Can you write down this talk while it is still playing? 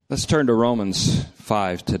Let's turn to Romans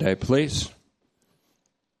 5 today, please.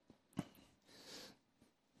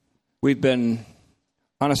 We've been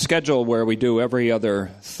on a schedule where we do every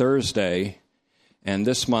other Thursday, and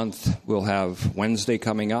this month we'll have Wednesday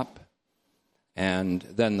coming up, and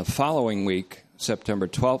then the following week, September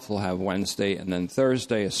 12th, we'll have Wednesday, and then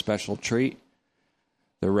Thursday, a special treat.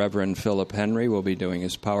 The Reverend Philip Henry will be doing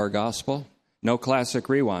his Power Gospel. No classic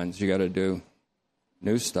rewinds. You got to do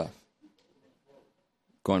new stuff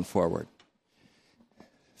going forward.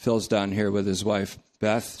 Phil's down here with his wife,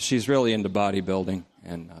 Beth. She's really into bodybuilding,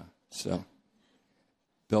 and so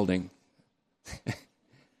building.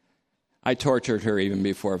 I tortured her even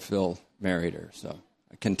before Phil married her, so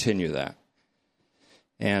I continue that.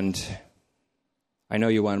 And I know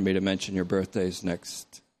you wanted me to mention your birthdays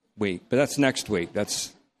next week, but that's next week.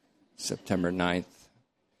 That's September 9th.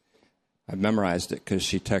 I've memorized it because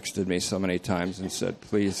she texted me so many times and said,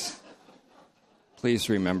 please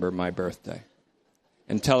remember my birthday.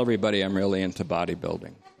 And tell everybody I'm really into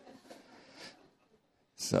bodybuilding.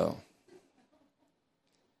 So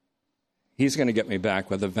he's going to get me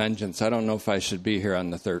back with a vengeance. I don't know if I should be here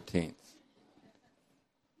on the 13th.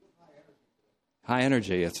 High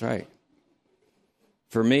energy, that's right.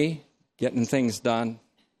 For me, getting things done,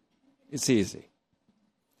 it's easy.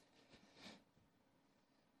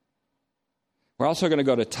 We're also going to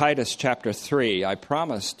go to Titus chapter 3. I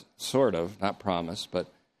promised, not promised,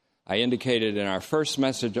 but I indicated in our first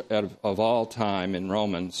message of all time in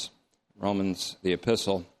Romans, the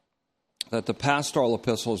epistle, that the pastoral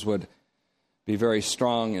epistles would be very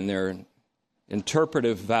strong in their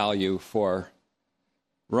interpretive value for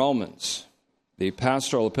Romans. The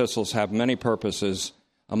pastoral epistles have many purposes.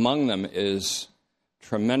 Among them is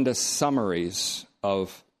tremendous summaries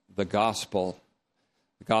of the gospel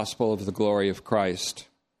of the glory of Christ.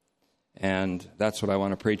 And that's what I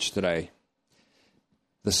want to preach today.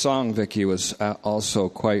 The song, Vicky, was also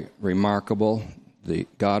quite remarkable. The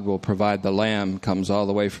God will provide the lamb comes all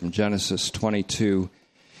the way from Genesis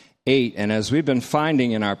 22:8. And as we've been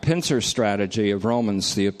finding in our pincer strategy of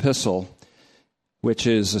Romans, the epistle, which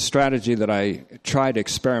is a strategy that I tried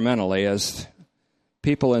experimentally, as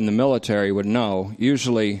people in the military would know,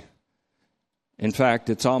 usually, in fact,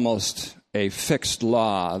 it's almost a fixed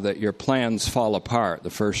law that your plans fall apart. The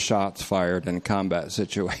first shot's fired in a combat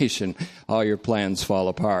situation, all your plans fall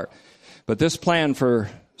apart. But this plan for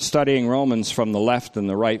studying Romans from the left and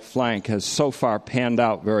the right flank has so far panned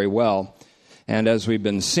out very well. And as we've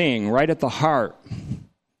been seeing, right at the heart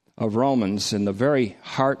of Romans, in the very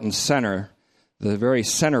heart and center, the very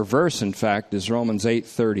center verse, in fact, is Romans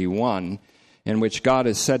 8:31, in which God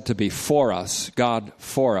is said to be for us, God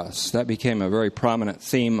for us. That became a very prominent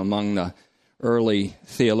theme among the early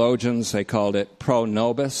theologians. They called it pro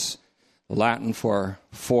nobis, Latin for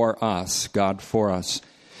us, God for us.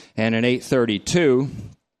 And in 8:32,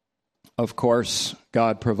 of course,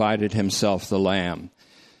 God provided himself the lamb.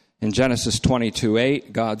 In Genesis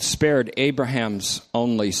 22:8, God spared Abraham's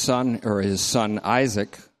only son, or his son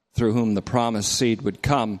Isaac, through whom the promised seed would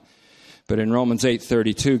come. But in Romans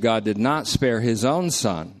 8:32, God did not spare his own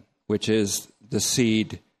son, which is the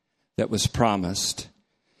seed that was promised.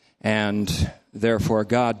 And therefore,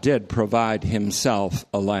 God did provide himself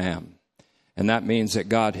a lamb. And that means that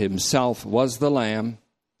God himself was the lamb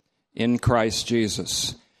in Christ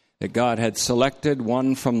Jesus. That God had selected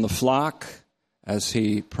one from the flock, as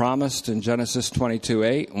he promised in Genesis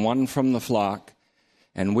 22:8, one from the flock.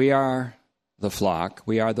 And we are the flock.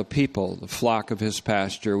 We are the people, the flock of his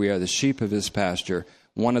pasture. We are the sheep of his pasture.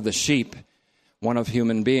 One of the sheep, one of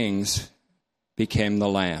human beings, became the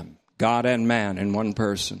lamb. God and man in one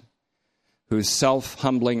person, whose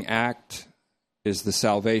self-humbling act is the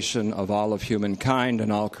salvation of all of humankind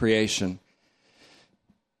and all creation.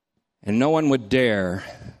 And no one would dare,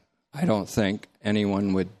 I don't think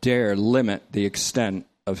anyone would dare limit the extent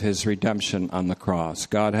of his redemption on the cross.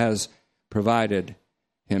 God has provided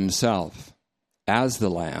himself as the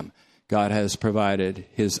lamb. God has provided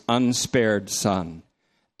his unspared son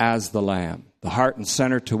as the lamb. The heart and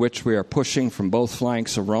center to which we are pushing from both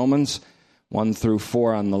flanks of Romans,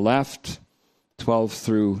 1-4 on the left,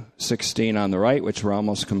 12-16 on the right, which we're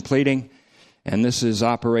almost completing. And this is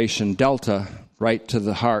Operation Delta, right to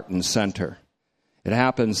the heart and center. It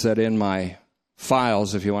happens that in my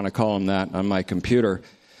files, if you want to call them that, on my computer,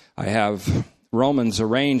 I have Romans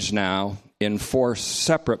arranged now in 4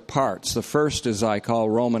 separate parts. The first is I call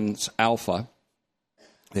Romans Alpha,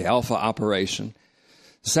 the Alpha operation.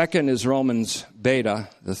 Second is Romans Beta,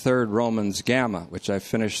 the third Romans Gamma, which I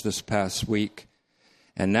finished this past week.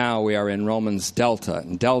 And now we are in Romans Delta.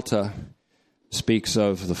 And Delta speaks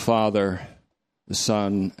of the Father, the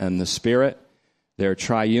Son, and the Spirit. their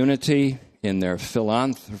triunity in their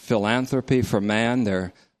philanthropy for man,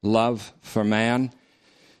 their love for man,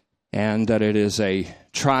 and that it is a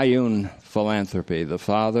triune philanthropy, the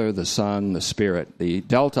Father, the Son, the Spirit. The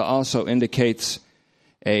delta also indicates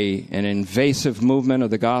an invasive movement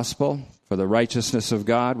of the gospel for the righteousness of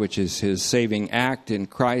God, which is his saving act in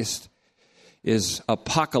Christ, is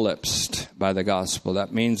apocalypsed by the gospel.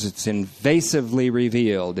 That means it's invasively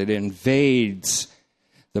revealed. It invades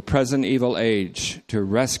the present evil age to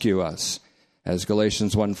rescue us. As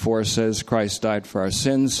Galatians 1:4 says, Christ died for our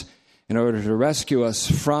sins in order to rescue us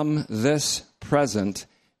from this present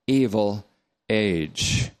evil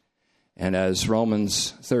age. And as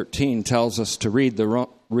Romans 13 tells us to read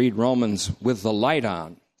Romans with the light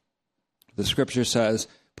on, the scripture says,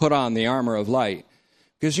 put on the armor of light.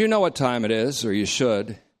 Because you know what time it is, or you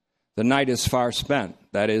should. The night is far spent.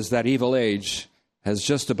 That is, that evil age has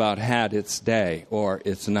just about had its day or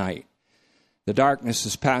its night. The darkness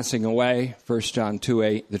is passing away, 1 John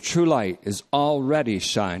 2:8. The true light is already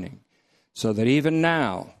shining, so that even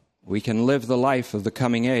now we can live the life of the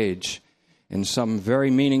coming age in some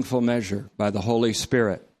very meaningful measure by the Holy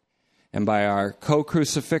Spirit and by our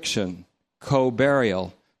co-crucifixion,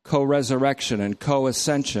 co-burial, co-resurrection, and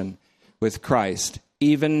co-ascension with Christ.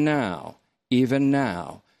 Even now,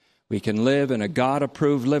 we can live in a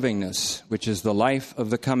God-approved livingness, which is the life of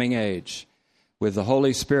the coming age, with the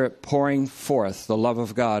Holy Spirit pouring forth the love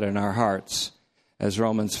of God in our hearts, as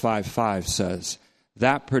Romans 5:5 says.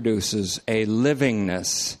 That produces a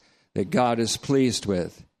livingness that God is pleased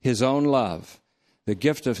with, his own love, the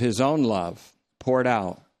gift of his own love poured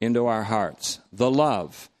out into our hearts, the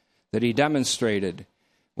love that he demonstrated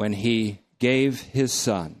when he gave his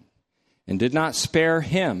Son and did not spare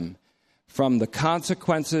him from the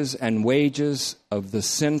consequences and wages of the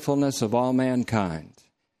sinfulness of all mankind.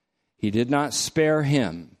 He did not spare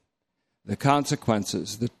him the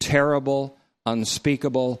consequences, the terrible,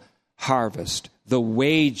 unspeakable harvest, the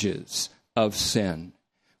wages of sin,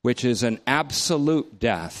 which is an absolute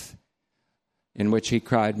death, in which he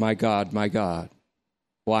cried, my God,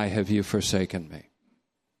 why have you forsaken me?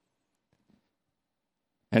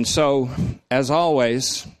 And so, as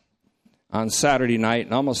always, on Saturday night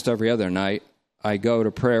and almost every other night, I go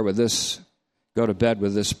to bed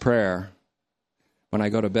with this prayer. When I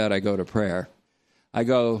go to bed, I go to prayer. I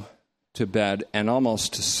go to bed and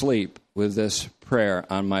almost to sleep with this prayer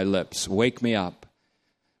on my lips. Wake me up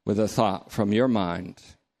with a thought from your mind.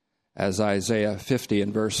 As Isaiah 50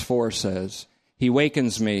 and verse 4 says, he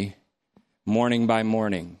wakens me morning by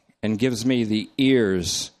morning and gives me the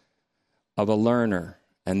ears of a learner,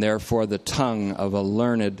 and therefore the tongue of a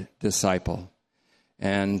learned disciple.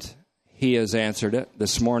 And he has answered it.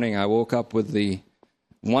 This morning I woke up with the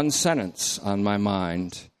one sentence on my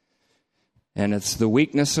mind, and it's the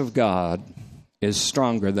weakness of God is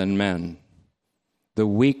stronger than men. The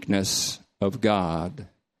weakness of God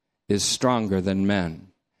is stronger than men.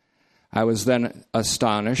 I was then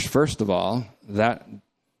astonished. First of all, that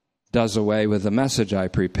does away with the message I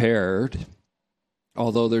prepared,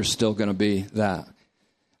 although there's still going to be that.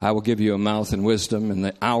 I will give you a mouth and wisdom in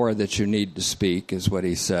the hour that you need to speak, is what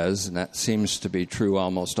he says, and that seems to be true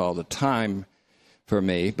almost all the time for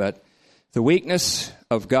me. But the weakness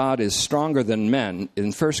of God is stronger than men,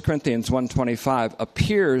 in 1 Corinthians 1:25,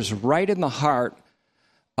 appears right in the heart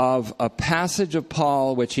of a passage of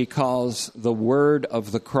Paul which he calls the word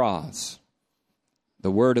of the cross. The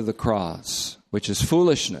word of the cross, which is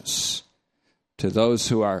foolishness to those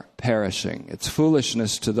who are perishing. It's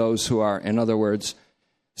foolishness to those who are, in other words,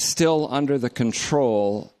 still under the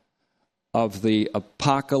control of the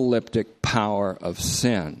apocalyptic power of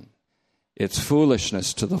sin. It's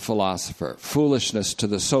foolishness to the philosopher, foolishness to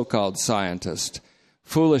the so-called scientist,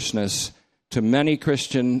 foolishness to many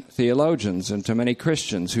Christian theologians and to many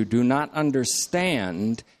Christians who do not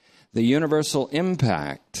understand the universal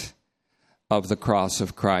impact of the cross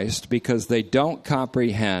of Christ, because they don't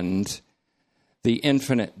comprehend the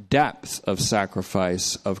infinite depth of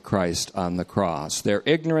sacrifice of Christ on the cross. Their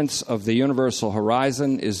ignorance of the universal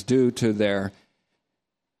horizon is due to their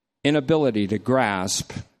inability to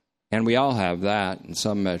grasp, and we all have that in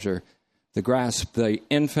some measure, to grasp the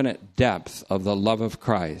infinite depth of the love of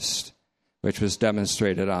Christ, which was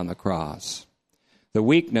demonstrated on the cross. The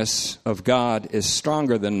weakness of God is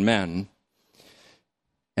stronger than men,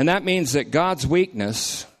 and that means that God's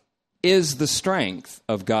weakness is the strength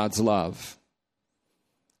of God's love.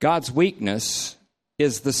 God's weakness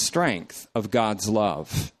is the strength of God's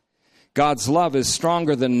love. God's love is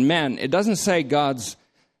stronger than men. It doesn't say God's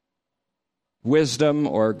wisdom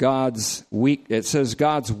or God's weak. It says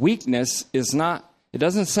God's weakness is not It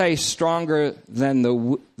doesn't say stronger than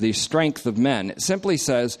the strength of men. It simply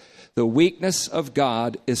says the weakness of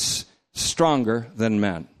God is stronger than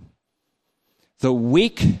men. The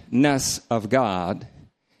weakness of God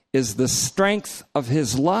is the strength of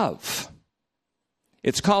his love.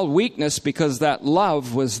 It's called weakness because that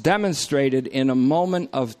love was demonstrated in a moment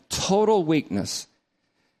of total weakness.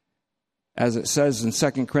 As it says in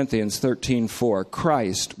 2 Corinthians 13:4,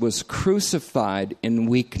 Christ was crucified in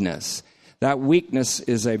weakness. That weakness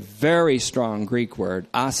is a very strong Greek word,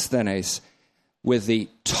 asthenes, with the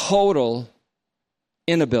total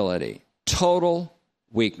inability, total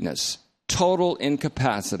weakness, total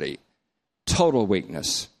incapacity, total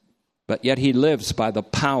weakness. But yet he lives by the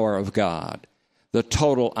power of God, the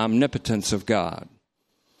total omnipotence of God.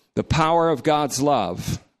 The power of God's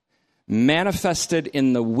love, manifested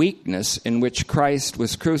in the weakness in which Christ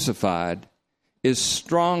was crucified, is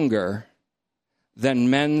stronger than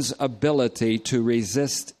men's ability to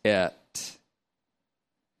resist it.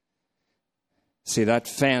 See, that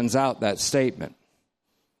fans out that statement.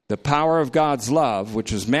 The power of God's love,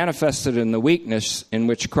 which was manifested in the weakness in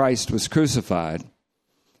which Christ was crucified,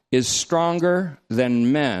 is stronger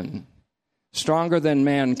than men, stronger than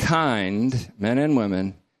mankind, men and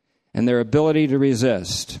women, and their ability to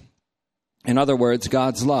resist. In other words,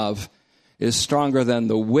 God's love is stronger than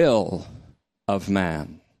the will of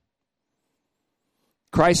man.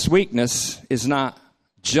 Christ's weakness is not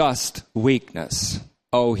just weakness.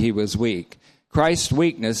 Oh, he was weak. Christ's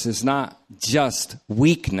weakness is not just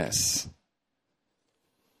weakness,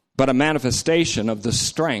 but a manifestation of the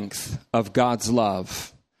strength of God's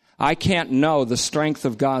love. I can't know the strength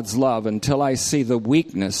of God's love until I see the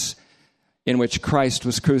weakness in which Christ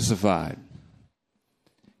was crucified.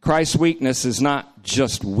 Christ's weakness is not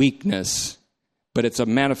just weakness, but it's a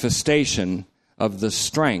manifestation of the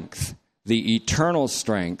strength, the eternal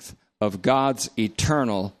strength of God's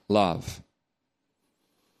eternal love.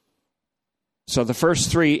 So the first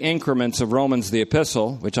three increments of Romans, the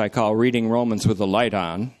epistle, which I call reading Romans with the light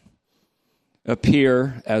on,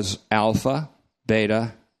 appear as alpha,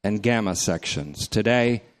 beta, and gamma sections.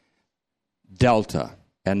 Today, delta.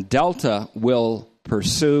 And delta will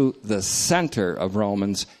pursue the center of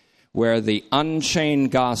Romans where the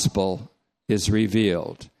unchained gospel is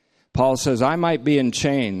revealed. Paul says, I might be in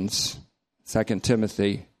chains, 2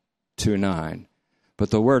 Timothy 2:9, but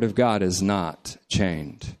the word of God is not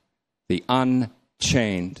chained. The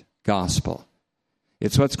unchained gospel.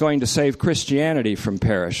 It's what's going to save Christianity from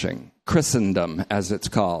perishing, Christendom as it's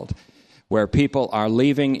called, where people are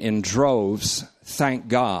leaving in droves, thank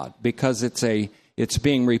God, because it's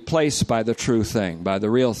being replaced by the true thing, by the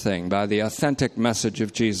real thing, by the authentic message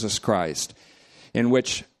of Jesus Christ, in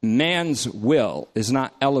which man's will is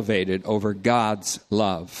not elevated over God's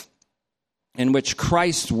love, in which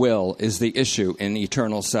Christ's will is the issue in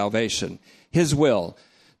eternal salvation. His will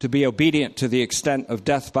to be obedient to the extent of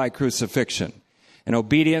death by crucifixion, an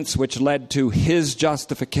obedience which led to his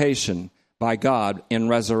justification by God in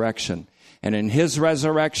resurrection. And in his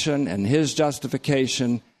resurrection and his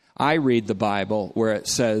justification, I read the Bible where it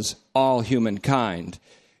says all humankind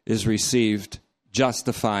is received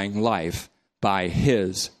justifying life by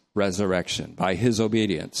his resurrection, by his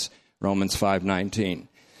obedience. Romans 5:19.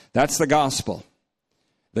 That's the gospel.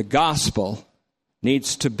 The gospel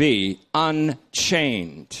needs to be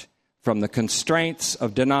unchained from the constraints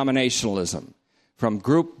of denominationalism, from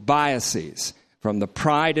group biases, from the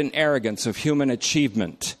pride and arrogance of human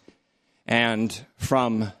achievement, and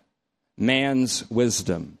from man's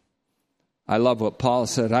wisdom. I love what Paul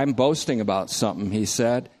said. I'm boasting about something, he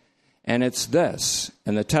said, and it's this,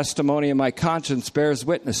 and the testimony of my conscience bears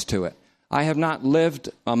witness to it. I have not lived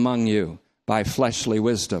among you by fleshly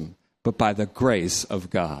wisdom, but by the grace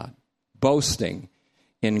of God. Boasting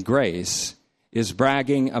in grace is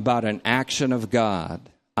bragging about an action of God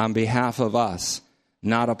on behalf of us,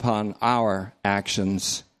 not upon our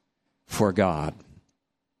actions for God.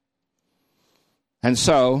 And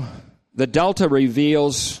so, the delta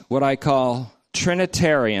reveals what I call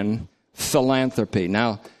Trinitarian philanthropy.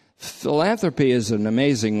 Now, philanthropy is an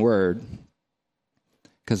amazing word,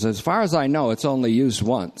 because as far as I know, it's only used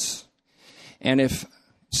once. And if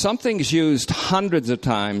something's used hundreds of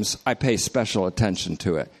times, I pay special attention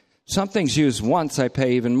to it. Something's used once, I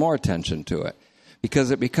pay even more attention to it,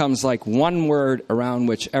 because it becomes like one word around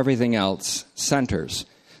which everything else centers.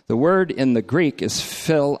 The word in the Greek is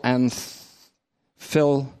philanthropy,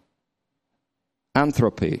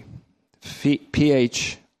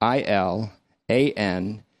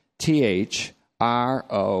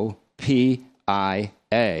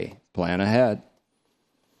 P-H-I-L-A-N-T-H-R-O-P-I-A. Plan ahead.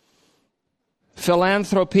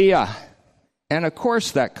 Philanthropia. And of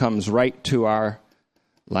course that comes right to our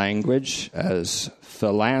language as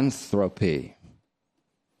philanthropy.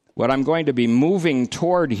 What I'm going to be moving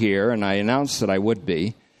toward here, and I announced that I would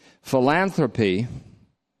be, philanthropy,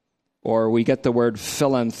 or we get the word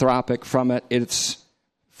philanthropic from it. It's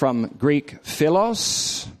from Greek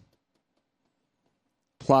philos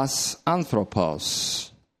plus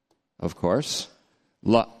anthropos, of course,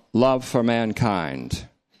 love for mankind.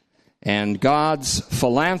 And God's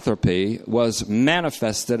philanthropy was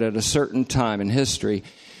manifested at a certain time in history,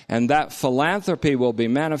 and that philanthropy will be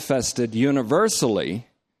manifested universally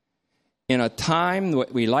in a time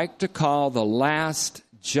that we like to call the last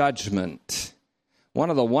judgment. One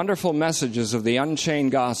of the wonderful messages of the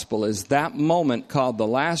Unchained Gospel is that moment called the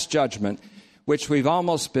last judgment, which we've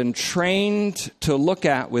almost been trained to look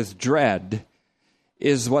at with dread,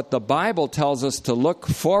 is what the Bible tells us to look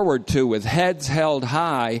forward to with heads held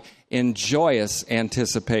high in joyous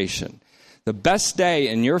anticipation. The best day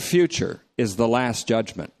in your future is the last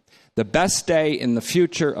judgment. The best day in the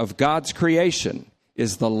future of God's creation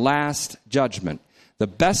is the last judgment. The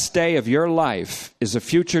best day of your life is a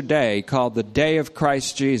future day called the day of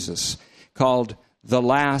Christ Jesus, called the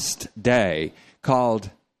last day, called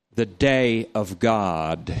the day of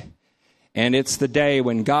God. And it's the day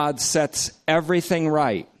when God sets everything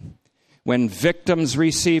right, when victims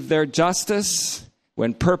receive their justice,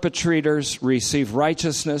 when perpetrators receive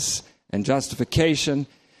righteousness and justification,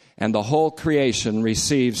 and the whole creation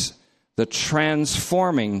receives the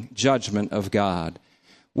transforming judgment of God.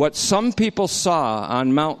 What some people saw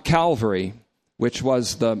on Mount Calvary, which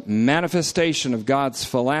was the manifestation of God's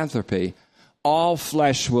philanthropy, all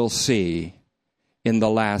flesh will see in the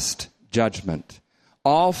last judgment.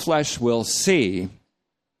 All flesh will see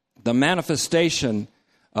the manifestation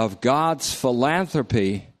of God's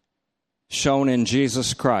philanthropy shown in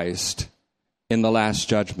Jesus Christ in the last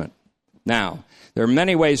judgment. Now, there are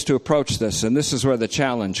many ways to approach this, and this is where the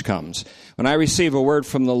challenge comes. When I receive a word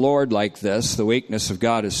from the Lord like this, the weakness of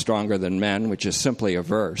God is stronger than men, which is simply a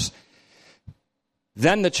verse,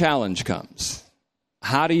 then the challenge comes.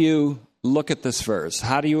 How do you look at this verse?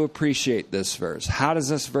 How do you appreciate this verse? How does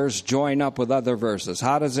this verse join up with other verses?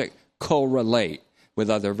 How does it correlate with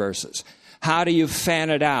other verses? How do you fan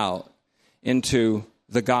it out into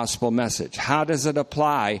the gospel message? How does it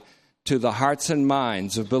apply to the hearts and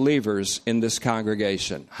minds of believers in this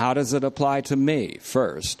congregation? How does it apply to me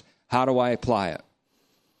first? How do I apply it?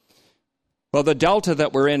 Well, the delta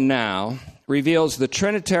that we're in now reveals the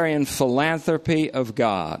Trinitarian philanthropy of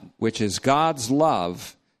God, which is God's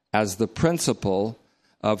love as the principle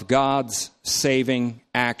of God's saving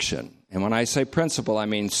action. And when I say principle, I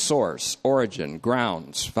mean source, origin,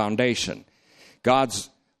 grounds, foundation. God's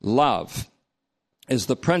love is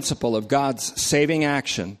the principle of God's saving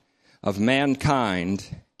action of mankind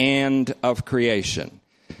and of creation.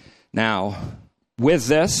 Now, with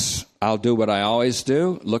this, I'll do what I always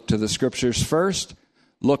do, look to the Scriptures first,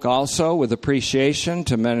 look also with appreciation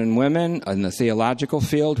to men and women in the theological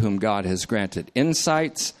field whom God has granted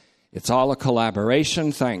insights. It's all a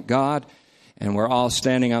collaboration, thank God, and we're all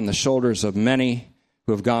standing on the shoulders of many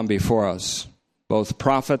who have gone before us, both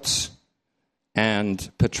prophets and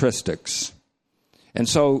patristics. And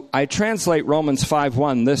so I translate Romans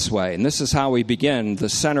 5:1 this way, and this is how we begin the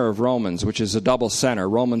center of Romans, which is a double center,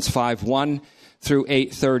 Romans 5:1 through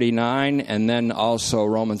 8:39, and then also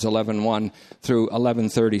Romans 11:1 through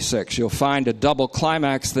 11:36. You'll find a double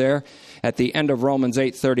climax there at the end of Romans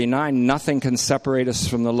 8:39. Nothing can separate us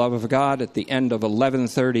from the love of God. At the end of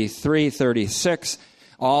 11:33-36,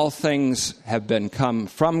 all things have been come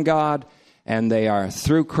from God, and they are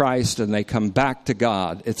through Christ, and they come back to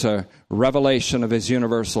God. It's a revelation of his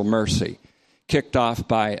universal mercy. Kicked off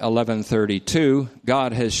by 11:32,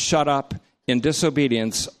 God has shut up in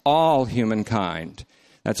disobedience all humankind.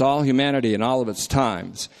 That's all humanity in all of its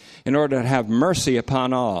times, in order to have mercy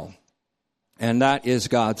upon all. And that is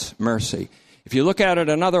God's mercy. If you look at it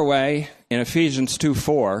another way, in Ephesians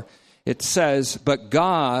 2:4, it says, "But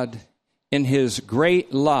God, in his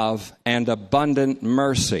great love and abundant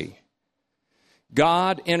mercy."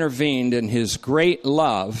 God intervened in his great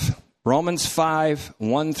love. Romans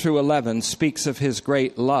 5:1 through 11 speaks of his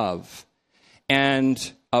great love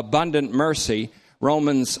and abundant mercy.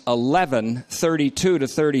 Romans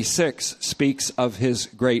 11:32-36 speaks of his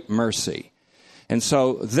great mercy. And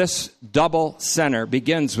so this double center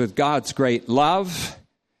begins with God's great love,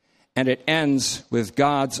 and it ends with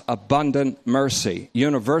God's abundant mercy,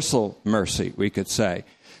 universal mercy, we could say.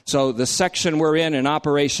 So the section we're in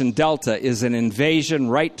Operation Delta, is an invasion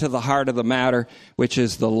right to the heart of the matter, which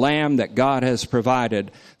is the Lamb that God has provided,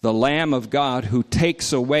 the Lamb of God who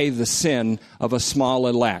takes away the sin of a small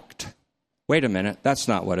elect. Wait a minute, that's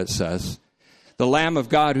not what it says. the Lamb of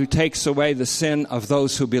God who takes away the sin of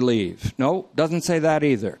those who believe. No, doesn't say that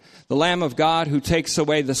either. The Lamb of God who takes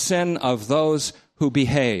away the sin of those who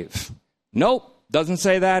behave. Nope, doesn't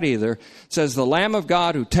say that either. It says the Lamb of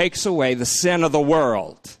God who takes away the sin of the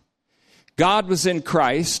world. God was in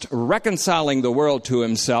Christ, reconciling the world to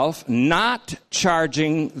himself, not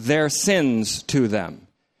charging their sins to them.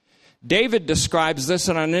 David describes this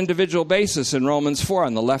on an individual basis in Romans 4,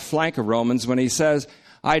 on the left flank of Romans, when he says,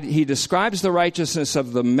 he describes the righteousness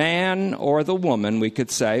of the man or the woman, we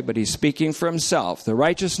could say, but he's speaking for himself. The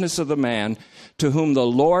righteousness of the man to whom the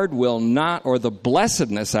Lord will not, or the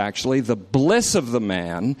blessedness actually, the bliss of the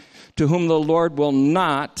man to whom the Lord will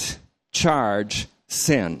not charge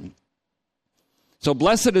sin. So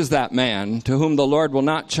blessed is that man to whom the Lord will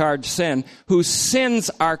not charge sin, whose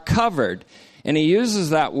sins are covered. And he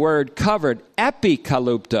uses that word covered,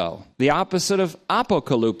 epikalupto, the opposite of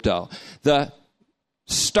apokalupto. The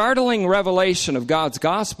startling revelation of God's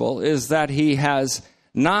gospel is that he has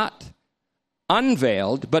not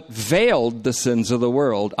unveiled, but veiled the sins of the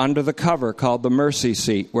world under the cover called the mercy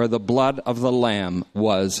seat, where the blood of the Lamb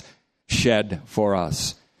was shed for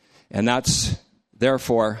us. And that's,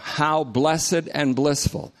 therefore, how blessed and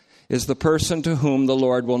blissful is the person to whom the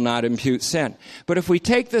Lord will not impute sin. But if we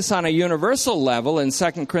take this on a universal level in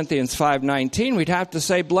 2 Corinthians 5:19, we'd have to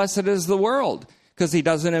say, blessed is the world, because he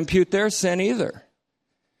doesn't impute their sin either.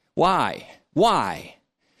 Why? Why?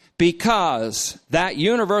 Because that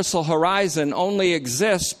universal horizon only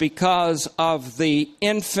exists because of the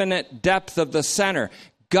infinite depth of the center.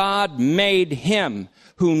 God made him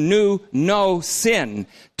who knew no sin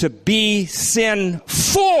to be sin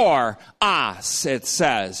for us, it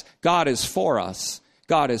says. God is for us.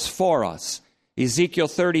 God is for us. Ezekiel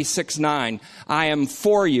 36:9, I am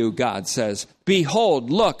for you, God says. Behold,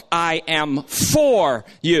 look, I am for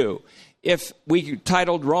you. If we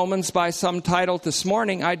titled Romans by some title this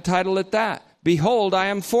morning, I'd title it that. Behold, I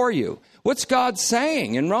am for you. What's God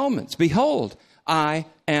saying in Romans? Behold, I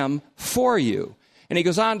am for you. And he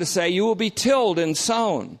goes on to say, you will be tilled and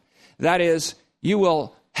sown. That is, you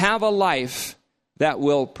will have a life that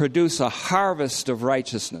will produce a harvest of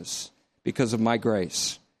righteousness because of my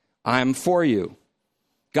grace. I am for you.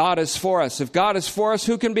 God is for us. If God is for us,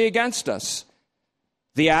 who can be against us?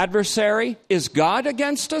 The adversary? Is God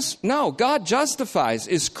against us? No, God justifies.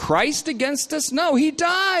 Is Christ against us? No, he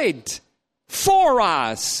died for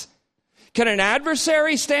us. Can an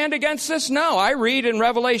adversary stand against us? No. I read in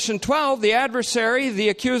Revelation 12, the adversary, the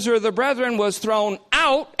accuser of the brethren, was thrown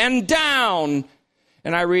out and down.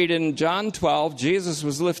 And I read in John 12, Jesus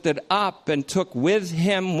was lifted up and took with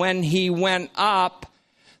him when he went up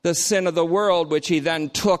the sin of the world, which he then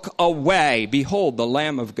took away. Behold, the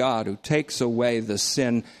Lamb of God who takes away the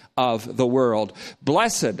sin of the world.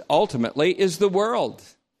 Blessed, ultimately, is the world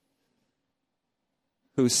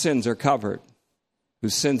whose sins are covered,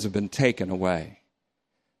 whose sins have been taken away.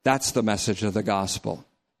 That's the message of the gospel.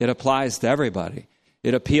 It applies to everybody.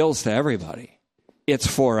 It appeals to everybody. It's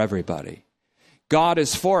for everybody. God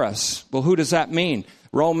is for us. Well, who does that mean?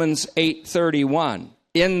 Romans 8:31.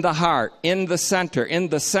 In the heart, in the center, in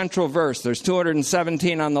the central verse. There's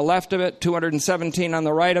 217 on the left of it, 217 on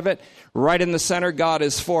the right of it. Right in the center, God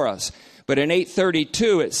is for us. But in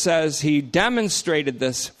 8:32, it says he demonstrated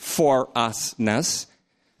this for usness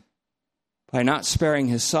by not sparing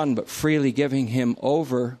his son, but freely giving him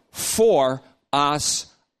over for us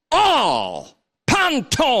all.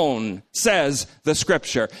 Panton, says the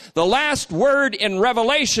scripture. The last word in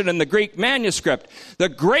Revelation in the Greek manuscript. The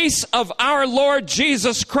grace of our Lord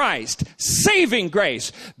Jesus Christ, saving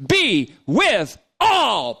grace, be with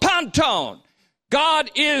all. Panton.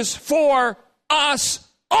 God is for us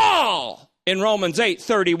all. In Romans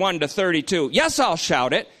 8:31-32. Yes, I'll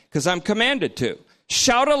shout it, because I'm commanded to.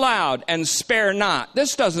 Shout aloud and spare not.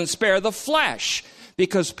 This doesn't spare the flesh,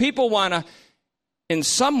 because people want to, in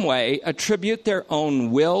some way, attribute their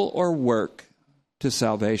own will or work to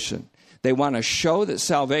salvation. They want to show that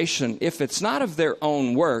salvation, if it's not of their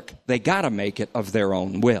own work, they got to make it of their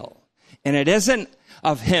own will. And it isn't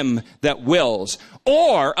of him that wills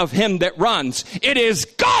or of him that runs. It is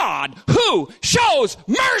God who shows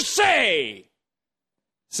mercy,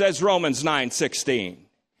 says Romans 9:16.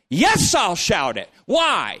 Yes, I'll shout it.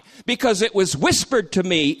 Why? Because it was whispered to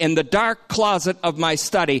me in the dark closet of my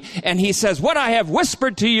study. And he says, what I have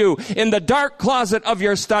whispered to you in the dark closet of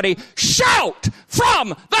your study, shout from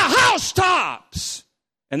the housetops.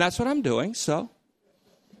 And that's what I'm doing. So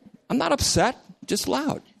I'm not upset, just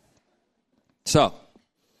loud. So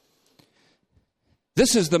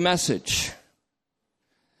this is the message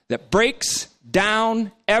that breaks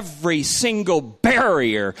down every single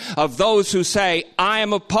barrier of those who say, I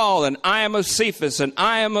am of Paul, and I am of Cephas, and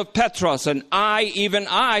I am of Petros, and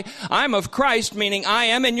I'm of Christ, meaning I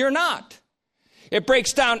am and you're not. It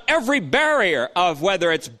breaks down every barrier of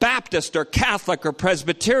whether it's Baptist or Catholic or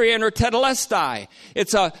Presbyterian or Tetelestai.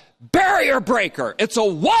 It's a barrier breaker. It's a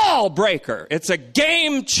wall breaker. It's a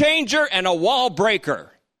game changer and a wall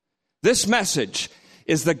breaker. This message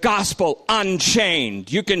is the gospel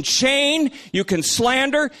unchained. You can chain, you can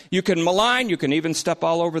slander, you can malign, you can even step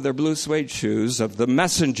all over their blue suede shoes of the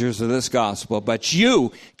messengers of this gospel, but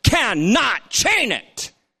you cannot chain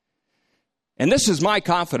it. And this is my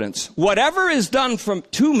confidence. Whatever is done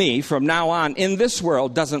to me from now on in this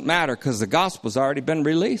world doesn't matter because the gospel's already been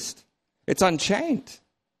released. It's unchained.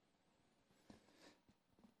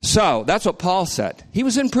 So that's what Paul said. He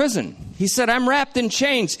was in prison. He said, I'm wrapped in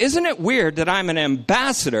chains. Isn't it weird that I'm an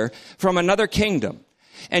ambassador from another kingdom?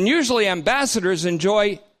 And usually ambassadors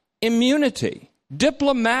enjoy immunity,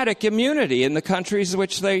 diplomatic immunity in the countries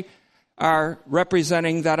which they are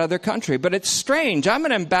representing that other country. But it's strange. I'm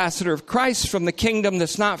an ambassador of Christ from the kingdom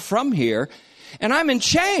that's not from here, and I'm in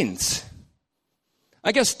chains.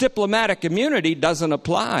 I guess diplomatic immunity doesn't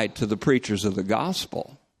apply to the preachers of the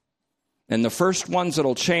gospel. And the first ones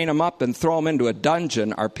that'll chain them up and throw them into a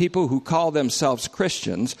dungeon are people who call themselves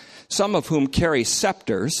Christians, some of whom carry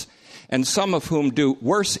scepters, and some of whom do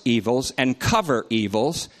worse evils and cover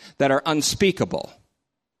evils that are unspeakable.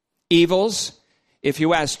 Evils, if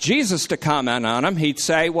you ask Jesus to comment on them, he'd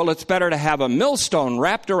say, well, it's better to have a millstone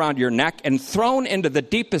wrapped around your neck and thrown into the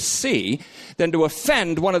deepest sea than to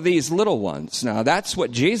offend one of these little ones. Now, that's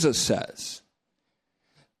what Jesus says.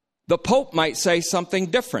 The Pope might say something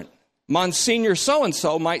different. Monsignor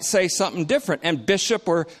so-and-so might say something different, and Bishop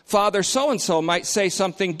or Father so-and-so might say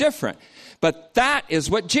something different. But that is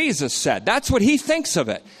what Jesus said. That's what he thinks of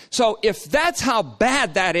it. So if that's how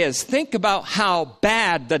bad that is, think about how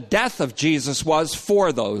bad the death of Jesus was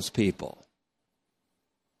for those people.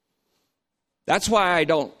 That's why I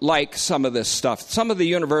don't like some of this stuff. Some of the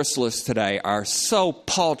universalists today are so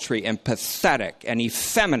paltry and pathetic and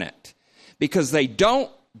effeminate because they don't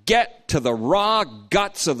get to the raw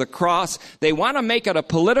guts of the cross. They want to make it a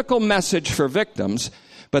political message for victims,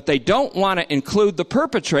 but they don't want to include the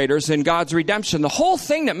perpetrators in God's redemption. The whole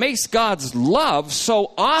thing that makes God's love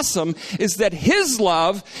so awesome is that his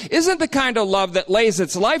love isn't the kind of love that lays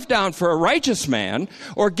its life down for a righteous man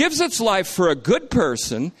or gives its life for a good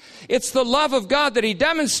person. It's the love of God that he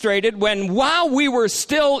demonstrated when, while we were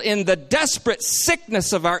still in the desperate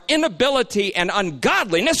sickness of our inability and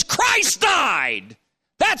ungodliness, Christ died.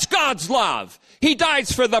 That's God's love. He died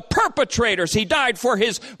for the perpetrators. He died for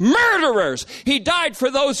his murderers. He died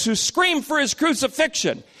for those who screamed for his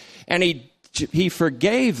crucifixion. And he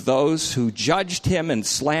forgave those who judged him and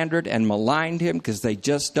slandered and maligned him because they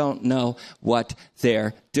just don't know what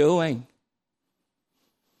they're doing.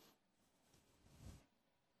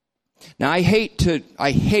 Now, I hate to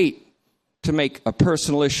make a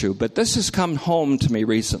personal issue, but this has come home to me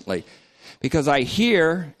recently because I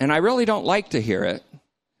hear, and I really don't like to hear it,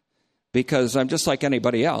 because I'm just like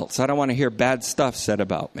anybody else. I don't want to hear bad stuff said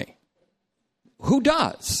about me. Who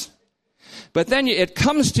does? But then it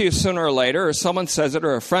comes to you sooner or later, or someone says it,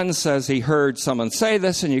 or a friend says he heard someone say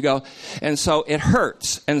this, and you go, and so it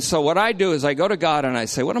hurts. And so what I do is I go to God and I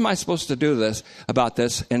say, what am I supposed to do about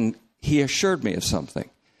this? And he assured me of something.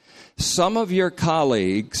 Some of your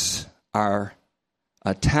colleagues are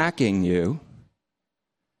attacking you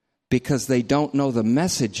because they don't know the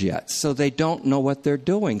message yet. So they don't know what they're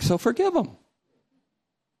doing. So forgive them.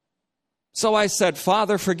 So I said,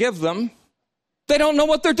 Father, forgive them. They don't know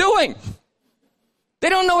what they're doing. They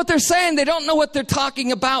don't know what they're saying. They don't know what they're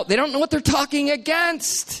talking about. They don't know what they're talking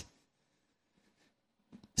against.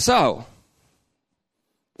 So,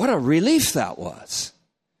 what a relief that was.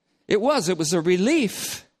 It was a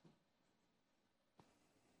relief.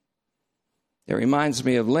 It reminds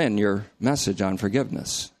me of, Lynn, your message on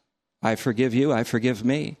forgiveness. I forgive you, I forgive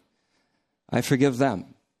me, I forgive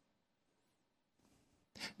them.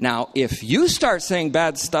 Now, if you start saying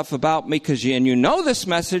bad stuff about me and you know this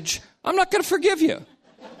message, I'm not going to forgive you.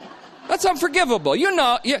 That's unforgivable. You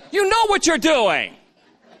know what you're doing.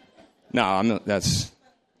 No,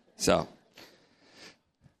 so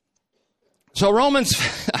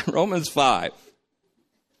Romans 5.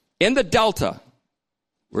 In the Delta,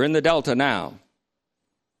 we're in the Delta now.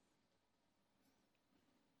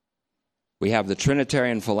 We have the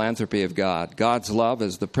Trinitarian philanthropy of God. God's love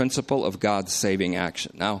is the principle of God's saving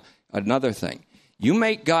action. Now, another thing. You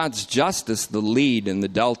make God's justice the lead in the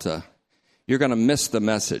Delta, you're going to miss the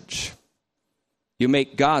message. You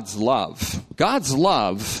make God's love. God's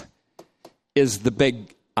love is the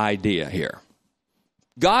big idea here.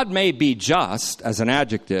 God may be just as an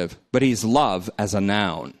adjective, but he's love as a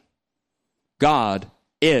noun. God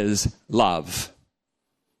is love.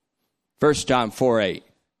 1 John 4:8.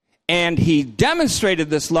 And he demonstrated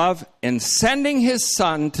this love in sending his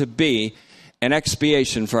Son to be an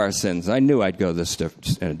expiation for our sins. I knew I'd go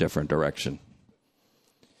in a different direction.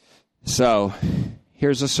 So,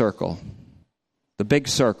 here's a circle. The big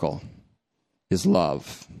circle is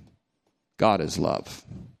love. God is love.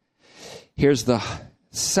 Here's the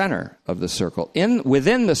center of the circle.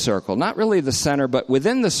 Within the circle, not really the center, but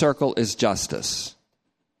within the circle is justice.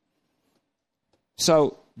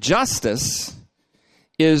 So, justice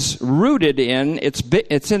is rooted in,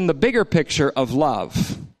 it's in the bigger picture of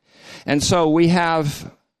love. And so we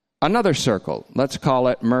have another circle. Let's call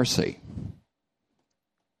it mercy.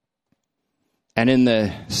 And in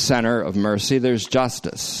the center of mercy, there's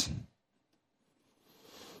justice.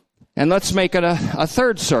 And let's make it a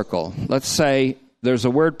third circle. Let's say there's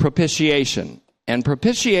a word propitiation. And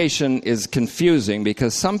propitiation is confusing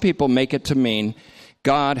because some people make it to mean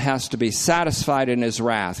God has to be satisfied in his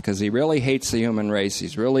wrath because he really hates the human race.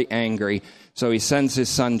 He's really angry. So he sends his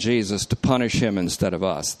son Jesus to punish him instead of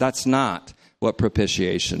us. That's not what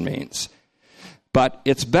propitiation means. But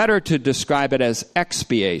it's better to describe it as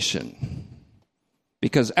expiation.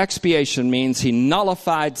 Because expiation means he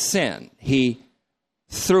nullified sin. He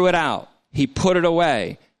threw it out. He put it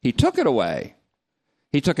away. He took it away.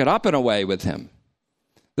 He took it up and away with him.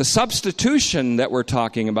 The substitution that we're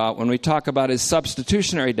talking about when we talk about his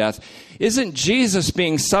substitutionary death isn't Jesus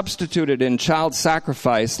being substituted in child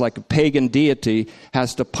sacrifice like a pagan deity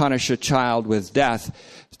has to punish a child with death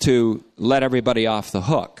to let everybody off the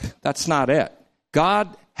hook. That's not it.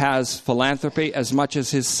 God has philanthropy as much as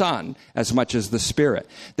his Son, as much as the Spirit.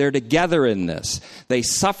 They're together in this. They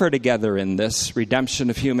suffer together in this redemption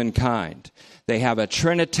of humankind. They have a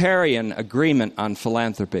Trinitarian agreement on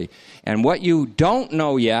philanthropy. And what you don't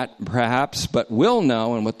know yet, perhaps, but will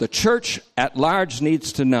know, and what the church at large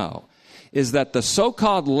needs to know, is that the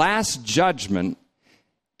so-called last judgment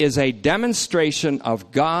is a demonstration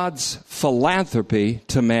of God's philanthropy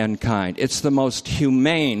to mankind. It's the most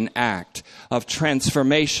humane act of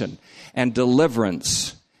transformation and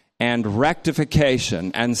deliverance and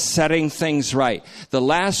rectification and setting things right. The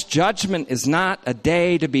last judgment is not a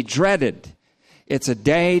day to be dreaded. It's a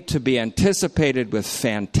day to be anticipated with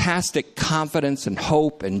fantastic confidence and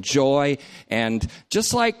hope and joy. And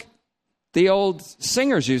just like the old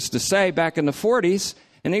singers used to say back in the 40s,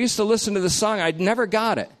 and I used to listen to the song, I'd never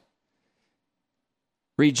got it.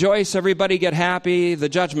 Rejoice, everybody get happy, the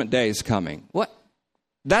judgment day is coming. What?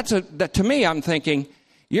 That to me, I'm thinking,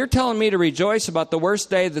 you're telling me to rejoice about the worst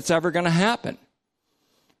day that's ever going to happen.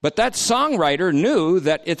 But that songwriter knew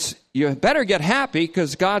that you better get happy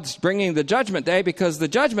because God's bringing the judgment day, because the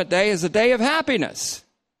judgment day is a day of happiness.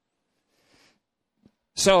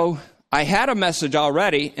 So I had a message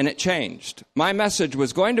already and it changed. My message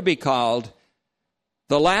was going to be called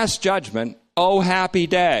The Last Judgment, Oh Happy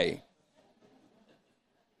Day.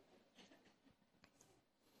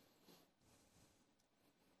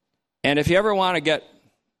 And if you ever want to get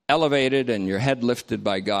elevated and your head lifted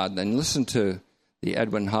by God, then listen to the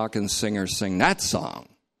Edwin Hawkins singers sing that song,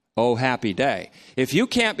 Oh Happy Day. If you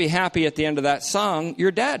can't be happy at the end of that song,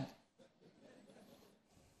 you're dead.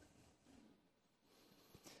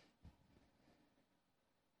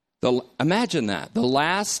 Imagine that. The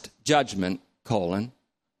last judgment,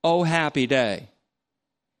 oh happy day.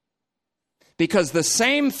 Because the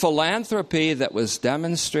same philanthropy that was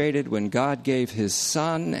demonstrated when God gave his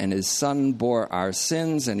Son, and his Son bore our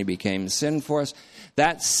sins, and he became sin for us,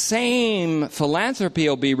 that same philanthropy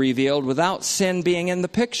will be revealed without sin being in the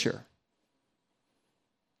picture.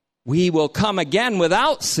 We will come again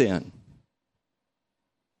without sin.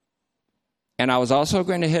 And I was also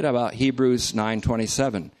going to hit about Hebrews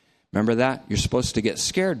 9:27. Remember that? You're supposed to get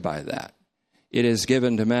scared by that. It is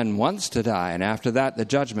given to men once to die, and after that, the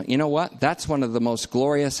judgment. You know what? That's one of the most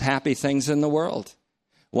glorious, happy things in the world.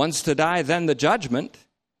 Once to die, then the judgment.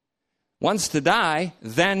 Once to die,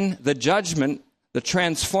 then the judgment, the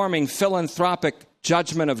transforming, philanthropic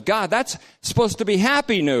judgment of God. That's supposed to be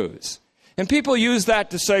happy news. And people use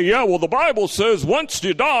that to say, yeah, well, the Bible says once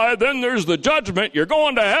you die, then there's the judgment, you're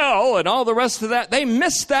going to hell, and all the rest of that. They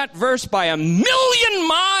missed that verse by 1,000,000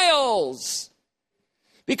 miles.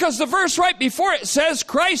 Because the verse right before it says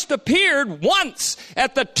Christ appeared once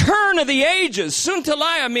at the turn of the ages.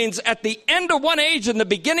 Suntalaya means at the end of one age and the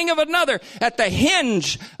beginning of another, at the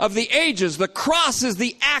hinge of the ages. The cross is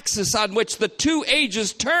the axis on which the two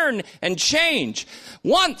ages turn and change.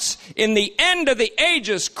 Once in the end of the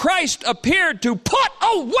ages, Christ appeared to put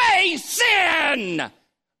away sin.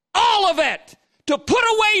 All of it. To put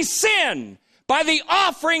away sin by the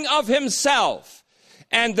offering of himself.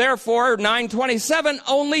 And therefore, 927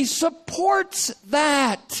 only supports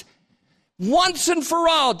that. Once and for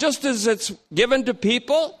all, just as it's given to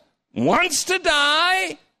people, once to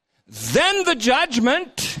die, then the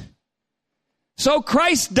judgment. So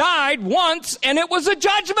Christ died once, and it was a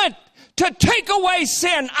judgment to take away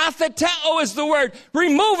sin. Atheteo is the word.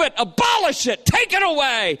 Remove it, abolish it, take it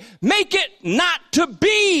away, make it not to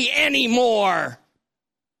be anymore.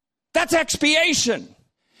 That's expiation.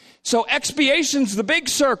 So expiation's the big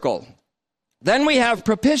circle. Then we have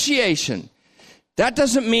propitiation. That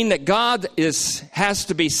doesn't mean that God has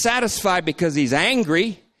to be satisfied because he's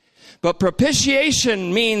angry. But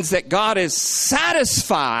propitiation means that God is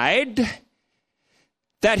satisfied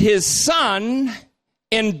that his Son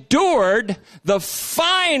endured the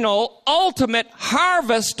final, ultimate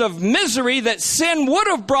harvest of misery that sin would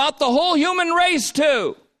have brought the whole human race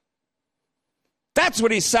to. That's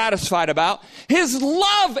what he's satisfied about. His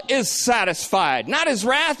love is satisfied, not his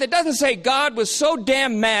wrath. It doesn't say God was so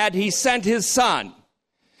damn mad he sent his Son.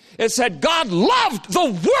 It said God loved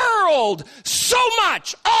the world so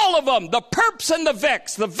much, all of them, the perps and the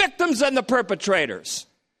vicks, the victims and the perpetrators.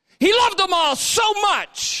 He loved them all so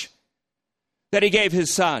much that he gave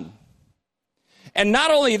his Son. And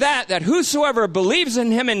not only that whosoever believes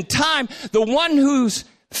in him in time, the one whose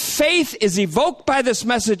faith is evoked by this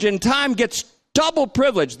message in time gets double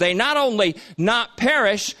privilege. They not only not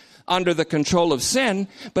perish under the control of sin,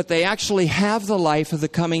 but they actually have the life of the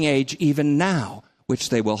coming age even now, which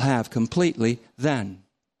they will have completely then.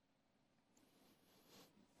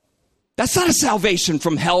 That's not a salvation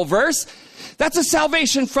from hell verse. That's a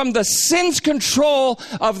salvation from the sin's control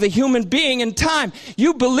of the human being in time.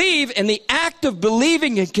 You believe, and the act of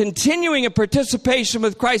believing and continuing in participation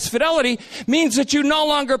with Christ's fidelity means that you no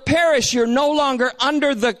longer perish. You're no longer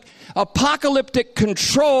under the apocalyptic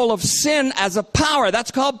control of sin as a power.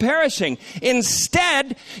 That's called perishing.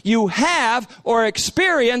 Instead, you have or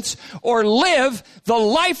experience or live the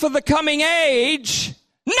life of the coming age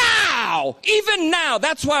now. Even now.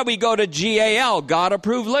 That's why we go to GAL,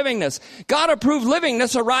 God-approved livingness. God-approved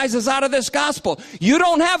livingness arises out of this gospel. You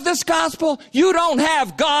don't have this gospel, you don't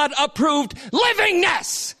have God-approved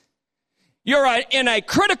livingness. You're in a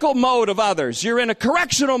critical mode of others. You're in a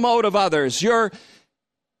correctional mode of others. You're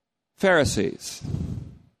Pharisees,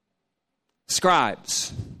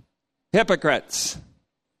 scribes, hypocrites.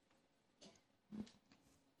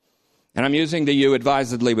 And I'm using the you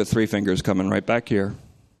advisedly with three fingers coming right back here.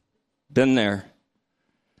 Been there.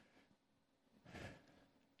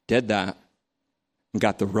 Did that. And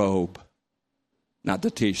got the robe. Not the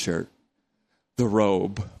t-shirt. The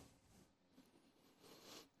robe.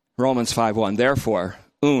 Romans 5:1. Therefore,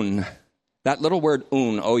 that little word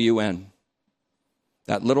O-U-N.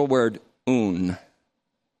 That little word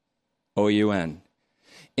O-U-N,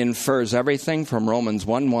 infers everything from Romans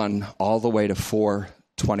 1:1 all the way to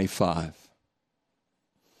 4:25.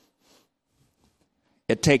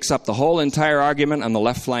 It takes up the whole entire argument on the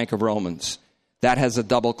left flank of Romans. That has a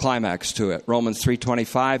double climax to it. Romans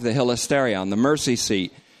 3:25, the hilasterion, the mercy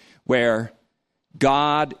seat, where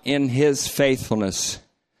God in his faithfulness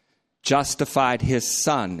justified his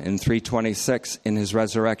Son in 3:26 in his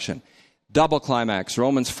resurrection. Double climax,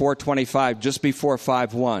 Romans 4:25, just before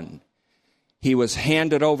 5:1. He was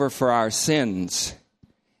handed over for our sins,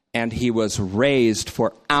 and he was raised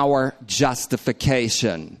for our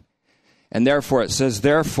justification. And therefore, it says,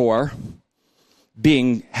 therefore,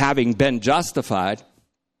 having been justified,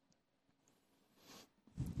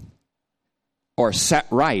 or set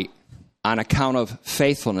right on account of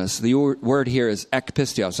faithfulness. The word here is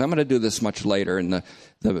ekpistios. I'm going to do this much later in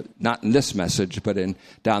not in this message, but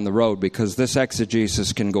down the road, because this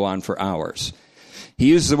exegesis can go on for hours. He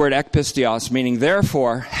uses the word ekpistios, meaning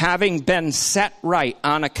therefore, having been set right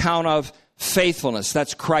on account of faithfulness.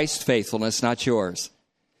 That's Christ's faithfulness, not yours.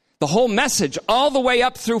 The whole message, all the way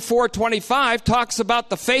up through 4:25, talks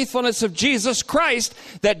about the faithfulness of Jesus Christ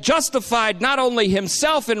that justified not only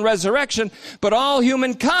himself in resurrection, but all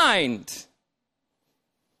humankind.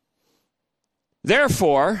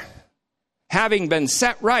 Therefore, having been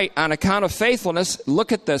set right on account of faithfulness,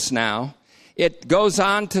 look at this now. It goes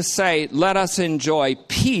on to say, let us enjoy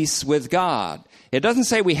peace with God. It doesn't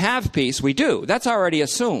say we have peace, we do. That's already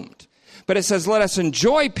assumed. but it says, let us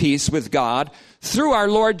enjoy peace with God through our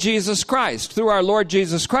Lord Jesus Christ. Through our Lord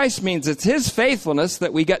Jesus Christ means it's his faithfulness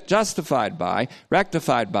that we get justified by,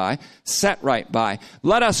 rectified by, set right by.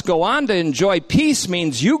 Let us go on to enjoy peace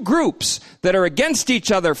means you groups that are against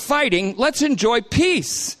each other fighting, let's enjoy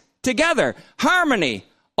peace together. Harmony,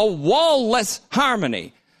 a wall-less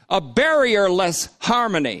harmony, a barrier-less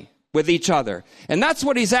harmony with each other. And that's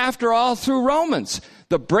what he's after all through Romans.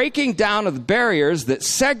 The breaking down of the barriers that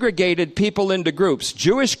segregated people into groups,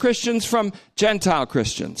 Jewish Christians from Gentile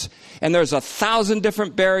Christians. And there's 1,000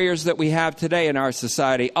 different barriers that we have today in our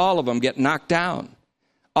society. All of them get knocked down.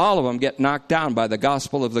 All of them get knocked down by the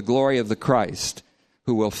gospel of the glory of the Christ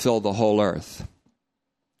who will fill the whole earth.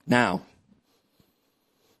 Now,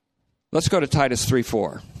 let's go to Titus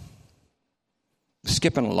 3:4.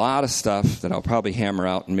 Skipping a lot of stuff that I'll probably hammer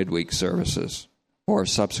out in midweek services or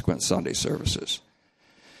subsequent Sunday services.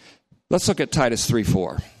 Let's look at Titus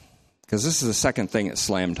 3:4, because this is the second thing that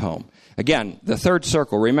slammed home. Again, the third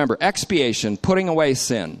circle, remember, expiation, putting away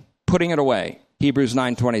sin, putting it away. Hebrews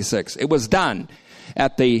 9:26. It was done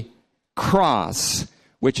at the cross,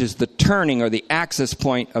 which is the turning or the axis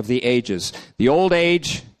point of the ages. The old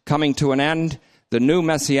age coming to an end, the new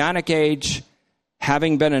messianic age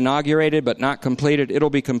having been inaugurated but not completed.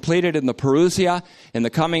 It'll be completed in the parousia, in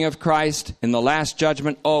the coming of Christ, in the last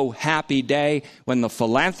judgment. Oh, happy day when the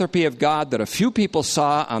philanthropy of God that a few people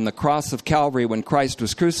saw on the cross of Calvary when Christ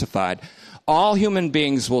was crucified, all human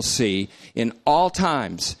beings will see in all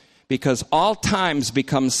times, because all times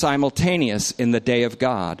become simultaneous in the day of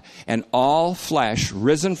God. And all flesh,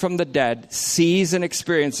 risen from the dead, sees and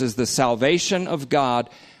experiences the salvation of God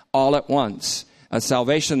all at once. A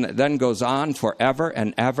salvation that then goes on forever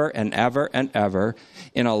and ever and ever and ever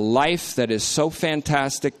in a life that is so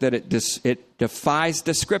fantastic that it defies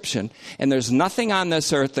description. And there's nothing on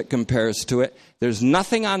this earth that compares to it. There's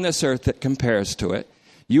nothing on this earth that compares to it.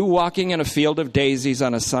 You walking in a field of daisies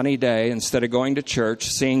on a sunny day instead of going to church,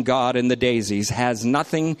 seeing God in the daisies, has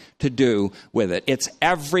nothing to do with it. It's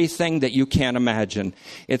everything that you can't imagine.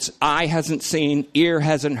 It's eye hasn't seen, ear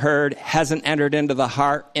hasn't heard, hasn't entered into the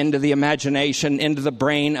heart, into the imagination, into the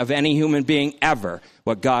brain of any human being ever,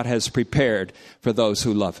 what God has prepared for those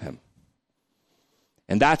who love him.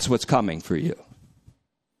 And that's what's coming for you.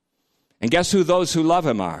 And guess who those who love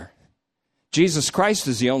him are? Jesus Christ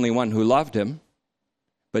is the only one who loved him.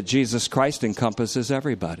 But Jesus Christ encompasses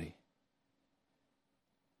everybody.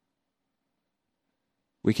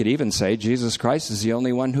 We could even say Jesus Christ is the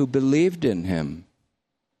only one who believed in him.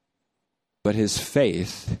 But his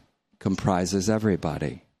faith comprises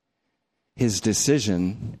everybody. His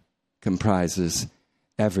decision comprises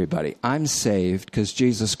everybody. I'm saved because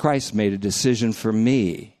Jesus Christ made a decision for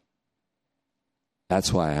me.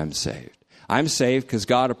 That's why I'm saved. I'm saved because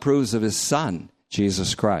God approves of his Son,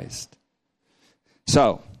 Jesus Christ.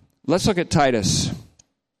 So, let's look at Titus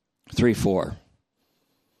 3:4.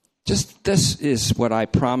 Just this is what I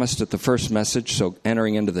promised at the first message, so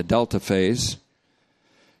entering into the Delta phase.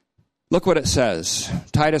 Look what it says,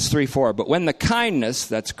 Titus 3:4. But when the kindness,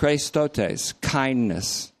 that's Christotes,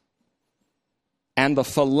 kindness, and the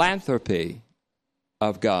philanthropy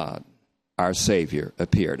of God, our Savior,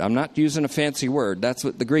 appeared. I'm not using a fancy word. That's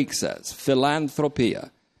what the Greek says,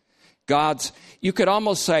 philanthropia. You could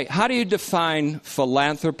almost say, how do you define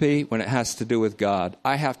philanthropy when it has to do with God?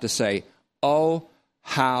 I have to say, oh,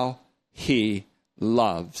 how he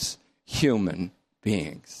loves human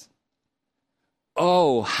beings.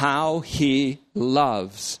 Oh, how he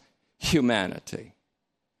loves humanity.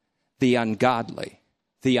 The ungodly,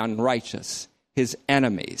 the unrighteous, his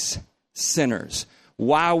enemies, sinners.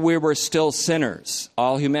 While we were still sinners,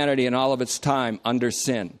 all humanity in all of its time under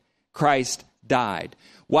sin, Christ died.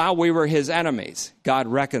 While we were his enemies, God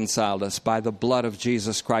reconciled us by the blood of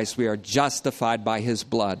Jesus Christ. We are justified by his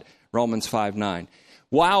blood, Romans 5:9.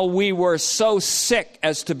 While we were so sick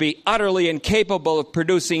as to be utterly incapable of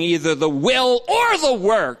producing either the will or the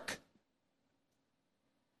work,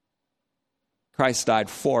 Christ died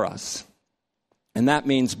for us. And that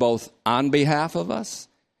means both on behalf of us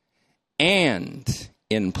and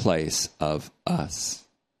in place of us.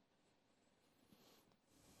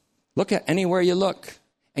 Look at anywhere you look.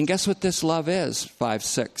 And guess what this love is?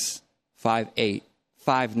 5:6, 5:8,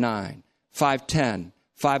 5:9, 5:10,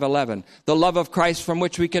 5:11. The love of Christ from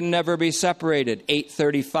which we can never be separated.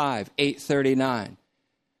 8:35, 8:39.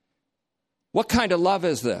 What kind of love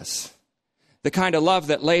is this? The kind of love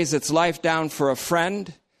that lays its life down for a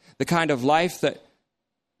friend? The kind of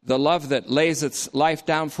the love that lays its life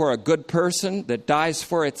down for a good person, that dies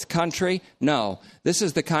for its country? No. This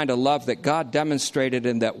is the kind of love that God demonstrated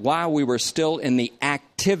in that while we were still in the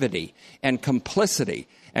activity and complicity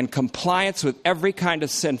and compliance with every kind of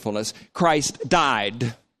sinfulness, Christ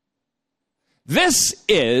died. This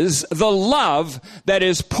is the love that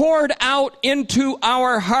is poured out into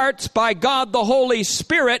our hearts by God the Holy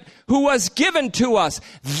Spirit who was given to us.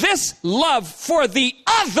 This love for the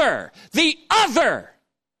other,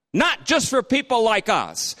 not just for people like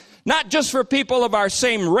us, not just for people of our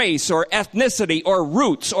same race or ethnicity or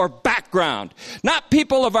roots or background, not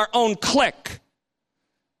people of our own clique,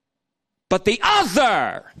 but the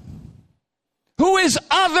other, who is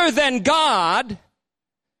other than God,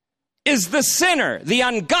 is the sinner, the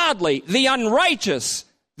ungodly, the unrighteous.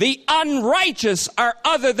 The unrighteous are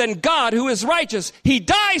other than God who is righteous. He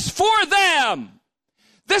dies for them.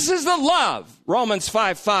 This is the love, Romans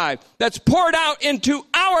 5:5, that's poured out into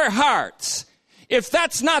our hearts. If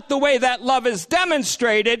that's not the way that love is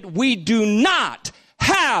demonstrated, we do not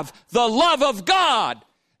have the love of God.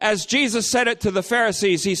 As Jesus said it to the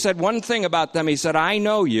Pharisees, he said one thing about them. He said, I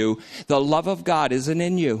know you. The love of God isn't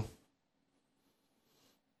in you.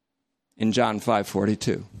 In John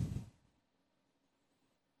 5:42.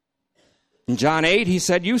 In John 8, he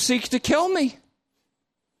said, you seek to kill me.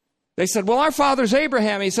 They said, well, our father's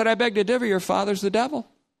Abraham. He said, I beg to differ, your father's the devil.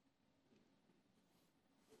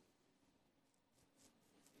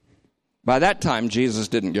 By that time, Jesus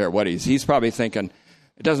didn't care what he's probably thinking,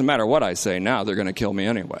 it doesn't matter what I say now, they're going to kill me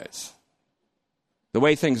anyways. The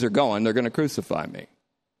way things are going, they're going to crucify me.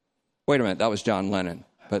 Wait a minute, that was John Lennon,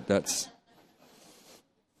 but that's...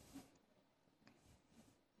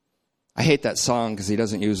 I hate that song because he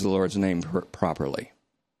doesn't use the Lord's name properly.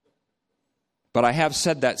 But I have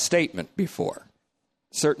said that statement before.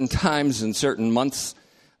 Certain times and certain months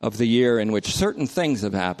of the year in which certain things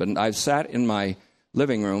have happened, I've sat in my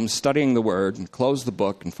living room studying the Word and closed the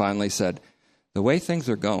book and finally said, the way things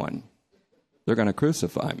are going, they're going to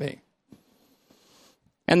crucify me.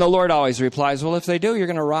 And the Lord always replies, well, if they do, you're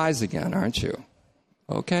going to rise again, aren't you?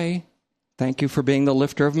 Okay, thank you for being the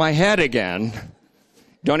lifter of my head again.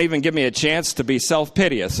 Don't even give me a chance to be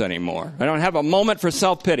self-piteous anymore. I don't have a moment for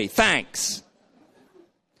self-pity. Thanks.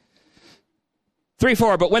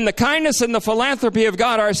 3:4, but when the kindness and the philanthropy of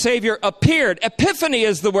God our Savior appeared, epiphany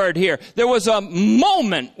is the word here. There was a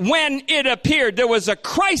moment when it appeared. There was a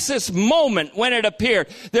crisis moment when it appeared.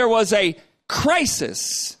 There was a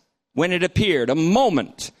crisis when it appeared, a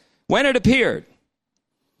moment when it appeared.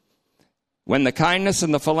 When the kindness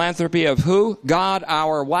and the philanthropy of who? God,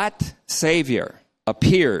 our what? Savior,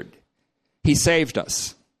 appeared. He saved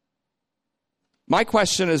us. My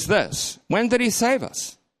question is this: when did he save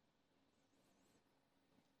us?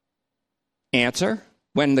 Answer: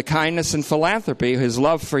 when the kindness and philanthropy, his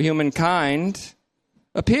love for humankind,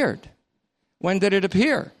 appeared. When did it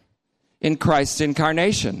appear? In Christ's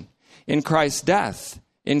incarnation, in Christ's death,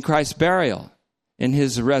 in Christ's burial, in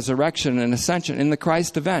his resurrection and ascension, in the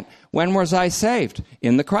Christ event. When was I saved?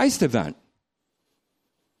 In the Christ event.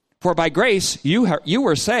 For by grace you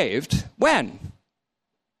were saved. When?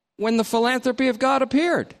 When the philanthropy of God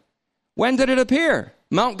appeared. When did it appear?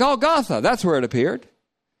 Mount Golgotha, that's where it appeared.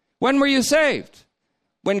 When were you saved?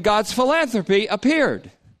 When God's philanthropy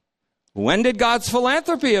appeared. When did God's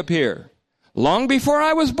philanthropy appear? Long before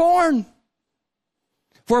I was born.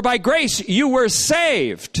 For by grace you were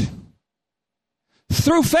saved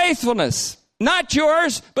through faithfulness. Not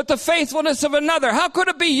yours, but the faithfulness of another. How could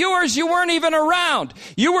it be yours? You weren't even around.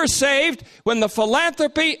 You were saved when the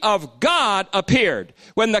philanthropy of God appeared.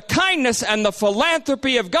 When the kindness and the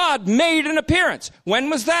philanthropy of God made an appearance.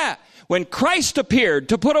 When was that? When Christ appeared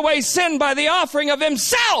to put away sin by the offering of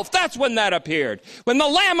himself. That's when that appeared. When the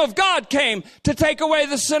Lamb of God came to take away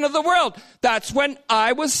the sin of the world. That's when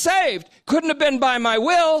I was saved. Couldn't have been by my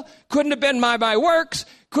will. Couldn't have been by my works.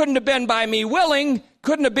 Couldn't have been by me willing.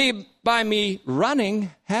 Couldn't have been by me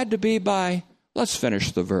running. Had to be by, let's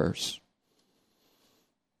finish the verse.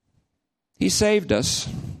 He saved us,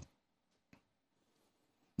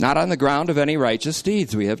 not on the ground of any righteous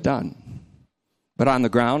deeds we have done, but on the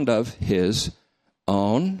ground of his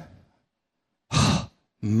own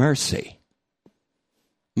mercy.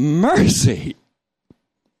 Mercy.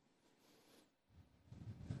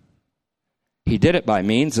 He did it by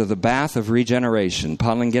means of the bath of regeneration,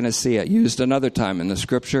 palingenesia, used another time in the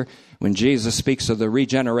scripture when Jesus speaks of the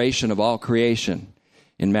regeneration of all creation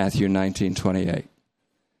in Matthew 19:28.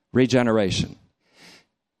 Regeneration.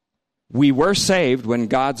 We were saved when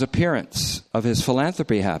God's appearance of his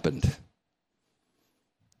philanthropy happened.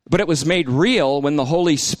 But it was made real when the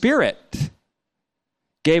Holy Spirit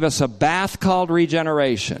gave us a bath called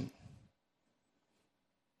regeneration.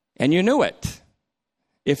 And you knew it.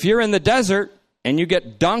 If you're in the desert and you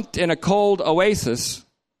get dunked in a cold oasis,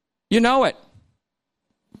 you know it.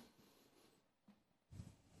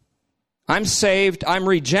 I'm saved, I'm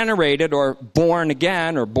regenerated or born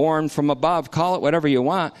again or born from above, call it whatever you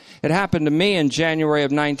want. It happened to me in January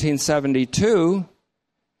of 1972.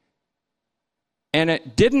 And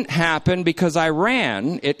it didn't happen because I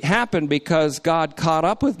ran. It happened because God caught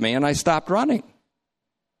up with me and I stopped running.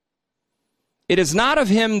 It is not of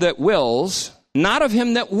him that wills, not of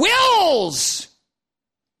him that wills,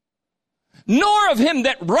 nor of him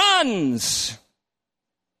that runs,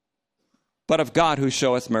 but of God who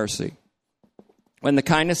showeth mercy. When the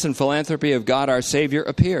kindness and philanthropy of God our Savior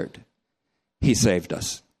appeared, he saved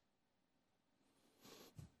us.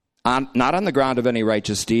 Not on the ground of any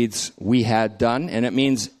righteous deeds we had done, and it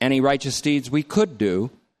means any righteous deeds we could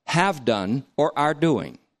do, have done, or are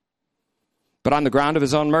doing, but on the ground of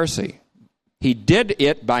his own mercy. He did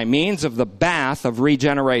it by means of the bath of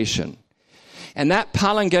regeneration. And that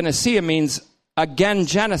palingenesia means again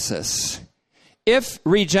Genesis. If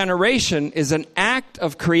regeneration is an act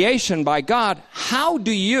of creation by God, how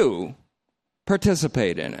do you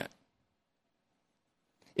participate in it?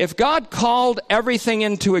 If God called everything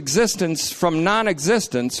into existence from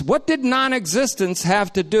non-existence, what did non-existence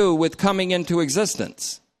have to do with coming into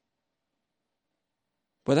existence?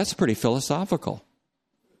 Well, that's pretty philosophical.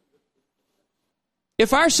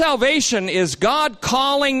 If our salvation is God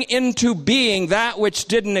calling into being that which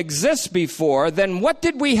didn't exist before, then what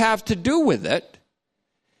did we have to do with it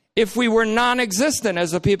if we were non-existent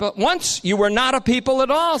as a people? Once you were not a people at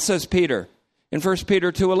all, says Peter in 1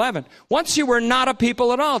 Peter 2:11. Once you were not a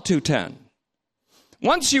people at all, 2:10.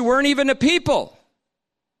 Once you weren't even a people.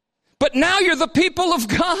 But now you're the people of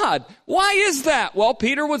God. Why is that? Well,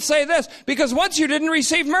 Peter would say this, because once you didn't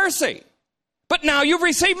receive mercy, but now you've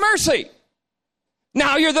received mercy.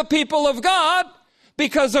 Now you're the people of God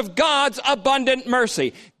because of God's abundant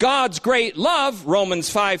mercy. God's great love, Romans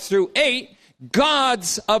 5-8.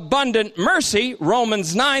 God's abundant mercy,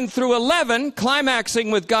 Romans 9-11, climaxing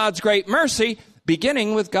with God's great mercy,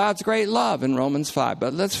 beginning with God's great love in Romans 5.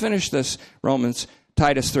 But let's finish this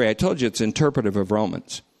Titus 3. I told you it's interpretive of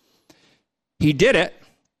Romans. He did it,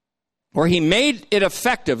 or he made it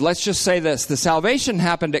effective. Let's just say this. The salvation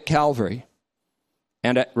happened at Calvary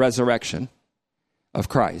and at resurrection of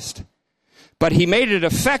Christ. But he made it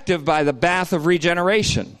effective by the bath of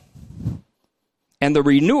regeneration and the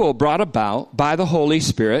renewal brought about by the Holy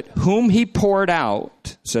Spirit, whom he poured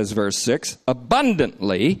out, says verse 6,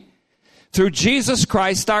 abundantly through Jesus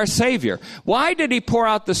Christ our Savior. Why did he pour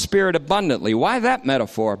out the Spirit abundantly? Why that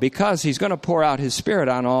metaphor? Because he's going to pour out his Spirit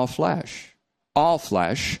on all flesh. All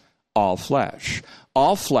flesh, all flesh.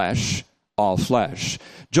 All flesh, all flesh.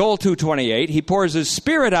 Joel 2:28, he pours his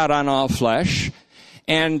Spirit out on all flesh.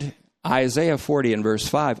 And Isaiah 40 and verse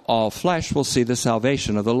 5, all flesh will see the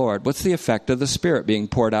salvation of the Lord. What's the effect of the Spirit being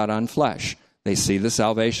poured out on flesh? They see the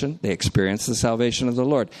salvation. They experience the salvation of the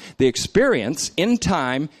Lord. They experience in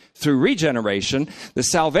time through regeneration the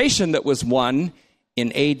salvation that was won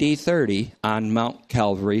in AD 30 on Mount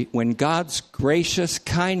Calvary when God's gracious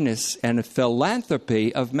kindness and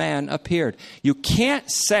philanthropy of man appeared. You can't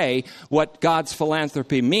say what God's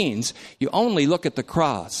philanthropy means. You only look at the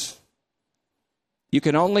cross. You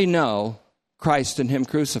can only know Christ and him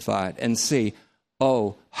crucified and see,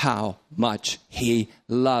 oh, how much he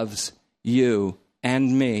loves you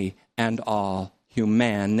and me and all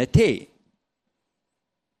humanity.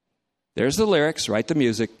 There's the lyrics, write the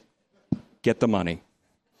music, get the money.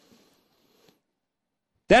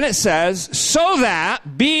 Then it says, so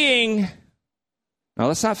that being, now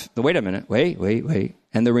let's not, wait a minute, wait.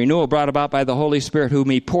 And the renewal brought about by the Holy Spirit, whom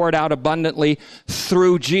he poured out abundantly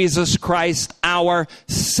through Jesus Christ, our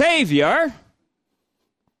Savior,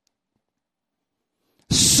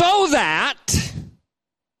 so that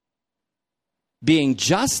being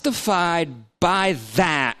justified by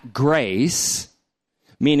that grace,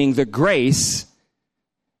 meaning the grace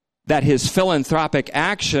that his philanthropic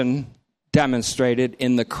action demonstrated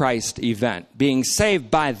in the Christ event. Being saved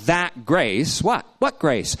by that grace. What? What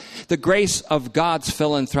grace? The grace of God's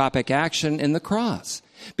philanthropic action in the cross.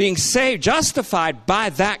 Being saved, justified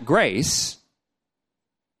by that grace,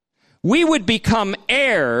 we would become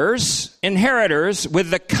heirs, inheritors, with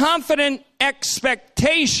the confident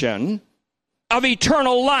expectation of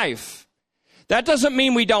eternal life. That doesn't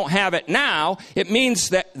mean we don't have it now. It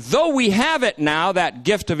means that though we have it now, that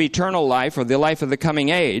gift of eternal life or the life of the coming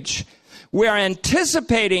age, we are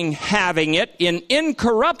anticipating having it in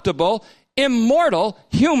incorruptible, immortal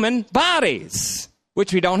human bodies,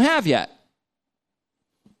 which we don't have yet.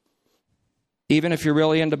 Even if you're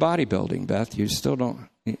really into bodybuilding, Beth, you still don't,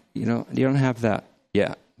 you don't have that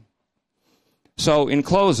yet. So in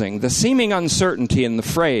closing, the seeming uncertainty in the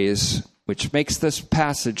phrase, which makes this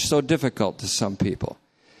passage so difficult to some people.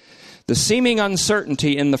 The seeming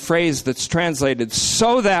uncertainty in the phrase that's translated,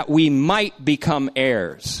 so that we might become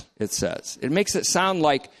heirs, it says. It makes it sound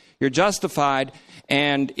like you're justified,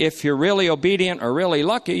 and if you're really obedient or really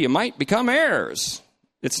lucky, you might become heirs.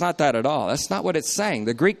 It's not that at all. That's not what it's saying.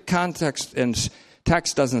 The Greek context and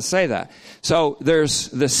text doesn't say that. So there's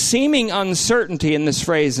the seeming uncertainty in this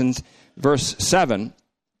phrase in verse 7,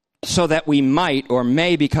 so that we might or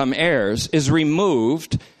may become heirs, is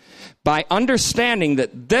removed by understanding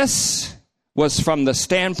that this was from the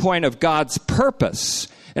standpoint of God's purpose.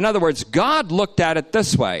 In other words, God looked at it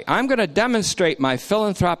this way. I'm going to demonstrate my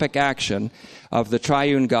philanthropic action of the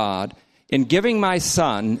triune God in giving my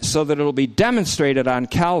son so that it'll be demonstrated on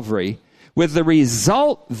Calvary, with the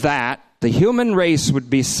result that the human race would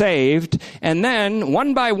be saved, and then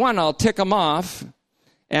one by one I'll tick them off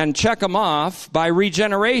and check them off by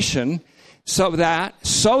regeneration, so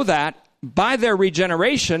that by their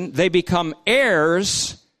regeneration they become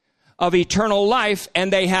heirs of eternal life,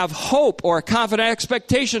 and they have hope or confident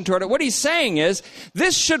expectation toward it. What he's saying is,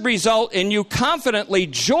 this should result in you confidently,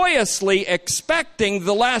 joyously expecting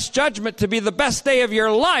the last judgment to be the best day of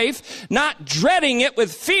your life, not dreading it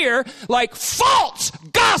with fear like false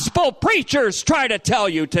gospel preachers try to tell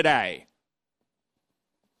you today.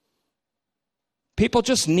 People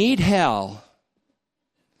just need hell.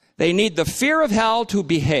 They need the fear of hell to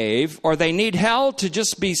behave, or they need hell to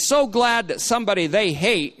just be so glad that somebody they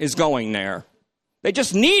hate is going there. They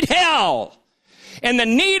just need hell. And the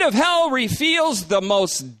need of hell reveals the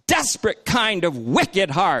most desperate kind of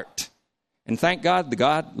wicked heart. And thank God, the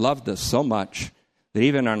God loved us so much that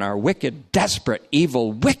even in our wicked, desperate,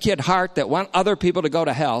 evil, wicked heart that want other people to go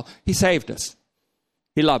to hell, he saved us.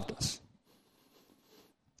 He loved us.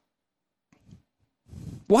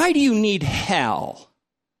 Why do you need hell?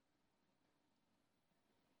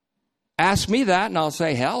 Ask me that, and I'll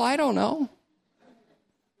say, hell, I don't know.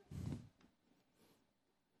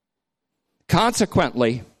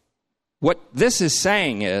 Consequently, what this is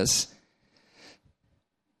saying is,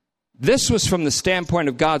 this was from the standpoint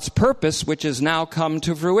of God's purpose, which has now come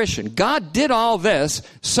to fruition. God did all this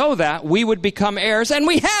so that we would become heirs, and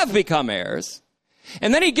we have become heirs.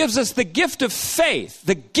 And then he gives us the gift of faith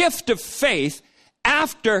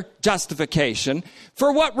after justification.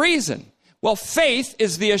 For what reason? Well, faith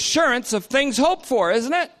is the assurance of things hoped for,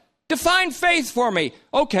 isn't it? Define faith for me.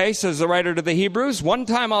 Okay, says the writer to the Hebrews, one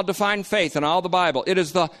time I'll define faith in all the Bible. It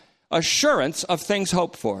is the assurance of things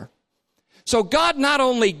hoped for. So God not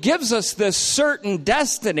only gives us this certain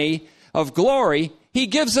destiny of glory, he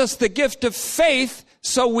gives us the gift of faith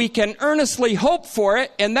so we can earnestly hope for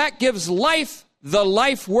it, and that gives life the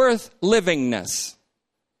life worth livingness.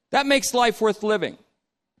 That makes life worth living.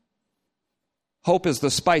 Hope is the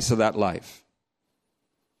spice of that life.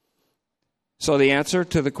 So the answer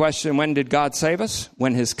to the question, when did God save us?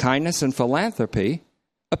 When his kindness and philanthropy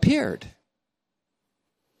appeared.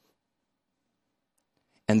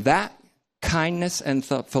 And that kindness and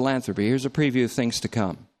philanthropy, here's a preview of things to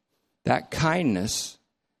come. That kindness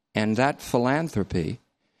and that philanthropy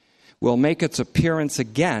will make its appearance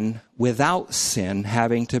again without sin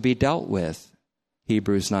having to be dealt with.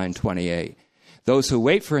 Hebrews 9:28. Those who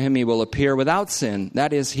wait for him, he will appear without sin.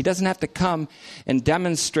 That is, he doesn't have to come and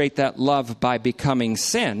demonstrate that love by becoming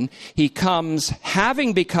sin. He comes,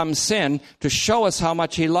 having become sin, to show us how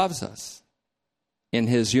much he loves us in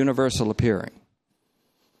his universal appearing.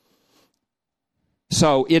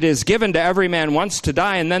 So it is given to every man once to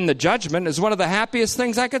die, and then the judgment is one of the happiest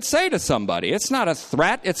things I could say to somebody. It's not a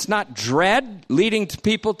threat. It's not dread leading to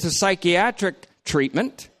people to psychiatric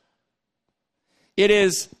treatment. It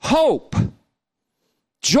is hope.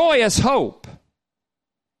 Joyous hope.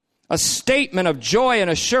 A statement of joy and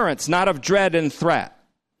assurance, not of dread and threat.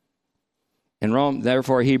 In Rome,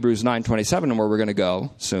 therefore, Hebrews 9:27, where we're going to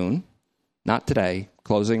go soon, not today,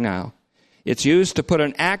 closing now. It's used to put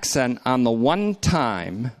an accent on the one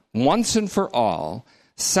time, once and for all,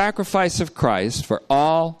 sacrifice of Christ for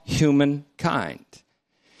all humankind.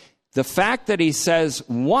 The fact that he says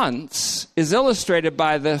once is illustrated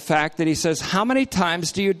by the fact that he says, how many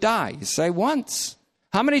times do you die? You say once.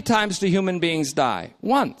 How many times do human beings die?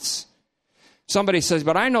 Once. Somebody says,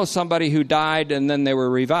 but I know somebody who died and then they were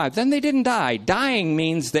revived. Then they didn't die. Dying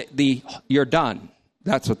means that you're done.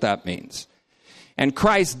 That's what that means. And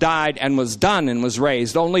Christ died and was done and was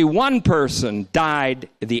raised. Only one person died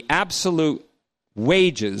the absolute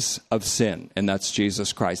wages of sin, and that's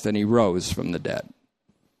Jesus Christ, and he rose from the dead.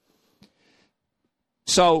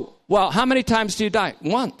 So, well, how many times do you die?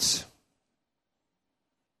 Once.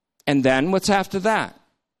 And then what's after that?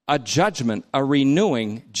 A judgment, a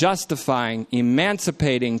renewing, justifying,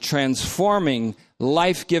 emancipating, transforming,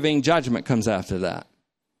 life-giving judgment comes after that.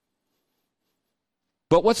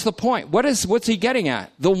 But what's the point? What's he getting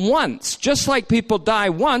at? The once. Just like people die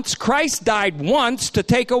once, Christ died once to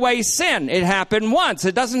take away sin. It happened once.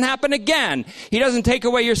 It doesn't happen again. He doesn't take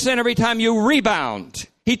away your sin every time you rebound.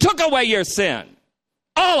 He took away your sin.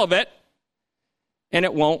 All of it. And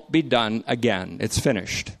it won't be done again. It's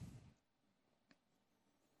finished.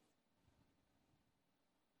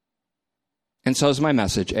 And so is my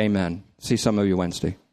message. Amen. See some of you Wednesday.